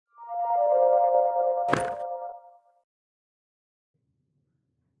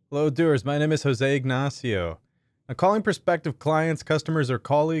Hello, doers. My name is Jose Ignacio. Now, calling prospective clients, customers, or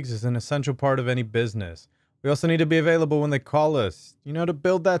colleagues is an essential part of any business. We also need to be available when they call us, to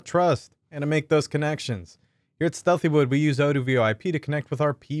build that trust and to make those connections. Here at Stealthywood, we use Odoo VoIP to connect with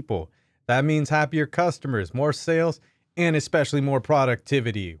our people. That means happier customers, more sales, and especially more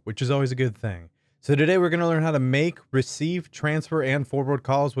productivity, which is always a good thing. So today we're going to learn how to make, receive, transfer, and forward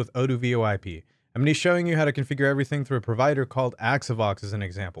calls with Odoo VoIP. I'm going to be showing you how to configure everything through a provider called Axivox as an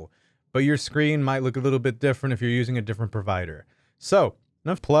example, but your screen might look a little bit different if you're using a different provider. So,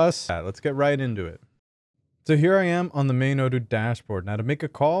 enough plus, let's get right into it. So here I am on the main Odoo dashboard. Now to make a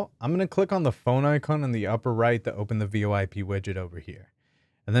call, I'm going to click on the phone icon in the upper right to open the VoIP widget over here.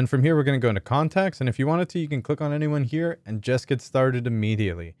 And then from here, we're going to go into contacts. And if you wanted to, you can click on anyone here and just get started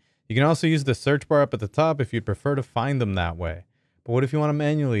immediately. You can also use the search bar up at the top if you'd prefer to find them that way. But what if you want to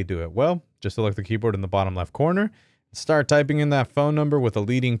manually do it? Well, just select the keyboard in the bottom left corner, and start typing in that phone number with a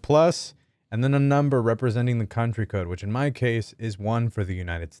leading plus, and then a number representing the country code, which in my case is 1 for the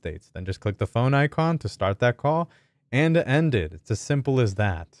United States. Then just click the phone icon to start that call and to end it. It's as simple as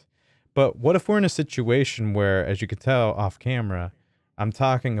that. But what if we're in a situation where, as you can tell off camera, I'm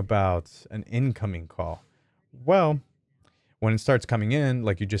talking about an incoming call? Well, when it starts coming in,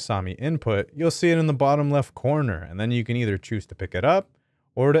 like you just saw me input, you'll see it in the bottom left corner, and then you can either choose to pick it up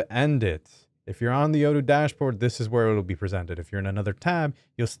or to end it. If you're on the Odoo dashboard, this is where it'll be presented. If you're in another tab,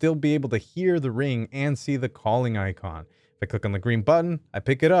 you'll still be able to hear the ring and see the calling icon. If I click on the green button, I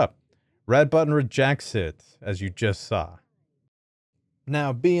pick it up. Red button rejects it, as you just saw.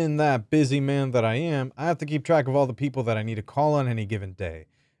 Now, being that busy man that I am, I have to keep track of all the people that I need to call on any given day.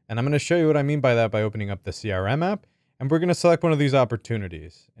 And I'm going to show you what I mean by that by opening up the CRM app. And we're going to select one of these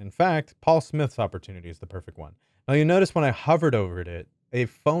opportunities. In fact, Paul Smith's opportunity is the perfect one. Now you notice when I hovered over it, a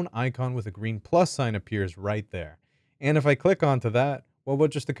phone icon with a green plus sign appears right there. And if I click onto that, well, what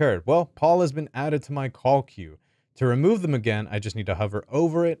just occurred? Well, Paul has been added to my call queue. To remove them again, I just need to hover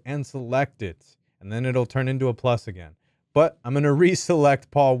over it and select it. And then it'll turn into a plus again. But I'm going to reselect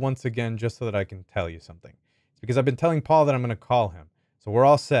Paul once again just so that I can tell you something. It's because I've been telling Paul that I'm going to call him. So we're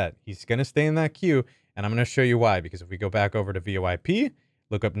all set. He's going to stay in that queue. And I'm going to show you why, because if we go back over to VoIP,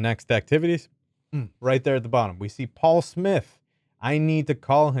 look up next activities, right there at the bottom, we see Paul Smith. I need to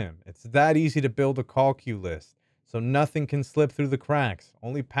call him. It's that easy to build a call queue list, so nothing can slip through the cracks.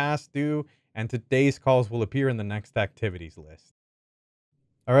 Only past due and today's calls will appear in the next activities list.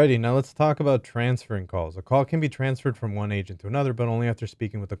 Alrighty, now let's talk about transferring calls. A call can be transferred from one agent to another, but only after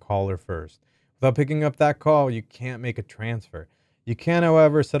speaking with the caller first. Without picking up that call, you can't make a transfer. You can,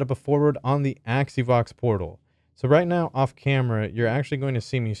 however, set up a forward on the Axivox portal. So right now, off camera, you're actually going to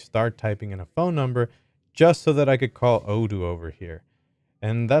see me start typing in a phone number just so that I could call Odoo over here.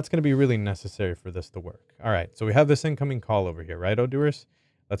 And that's going to be really necessary for this to work. All right, so we have this incoming call over here, right, Odooers?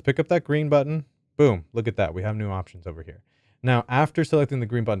 Let's pick up that green button. Boom, look at that. We have new options over here. Now, after selecting the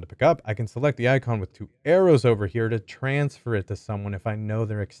green button to pick up, I can select the icon with 2 arrows over here to transfer it to someone if I know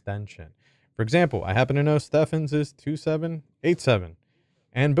their extension. For example, I happen to know Stefan's is 2787.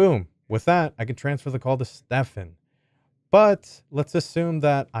 And boom, with that, I can transfer the call to Stefan. But let's assume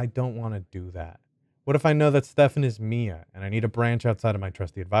that I don't want to do that. What if I know that Stefan is Mia and I need a branch outside of my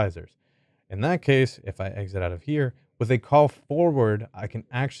trusty advisors? In that case, if I exit out of here, with a call forward, I can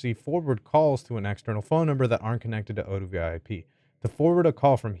actually forward calls to an external phone number that aren't connected to Odoo VoIP. To forward a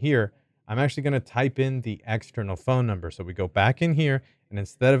call from here, I'm actually going to type in the external phone number. So we go back in here, and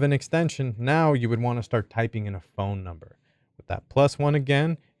instead of an extension, now you would want to start typing in a phone number. With that +1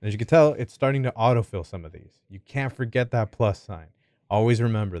 again, and as you can tell, it's starting to autofill some of these. You can't forget that plus sign. Always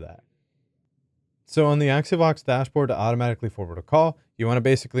remember that. So on the Axivox dashboard, to automatically forward a call, you want to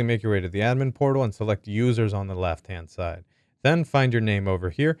basically make your way to the admin portal and select users on the left-hand side. Then find your name over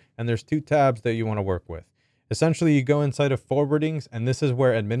here, and there's 2 tabs that you want to work with. Essentially, you go inside of Forwardings, and this is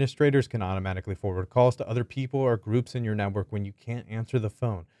where administrators can automatically forward calls to other people or groups in your network when you can't answer the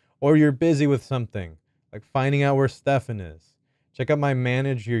phone, or you're busy with something, like finding out where Stefan is. Check out my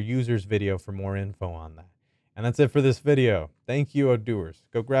Manage Your Users video for more info on that. And that's it for this video. Thank you, Odooers.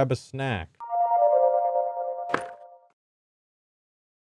 Go grab a snack.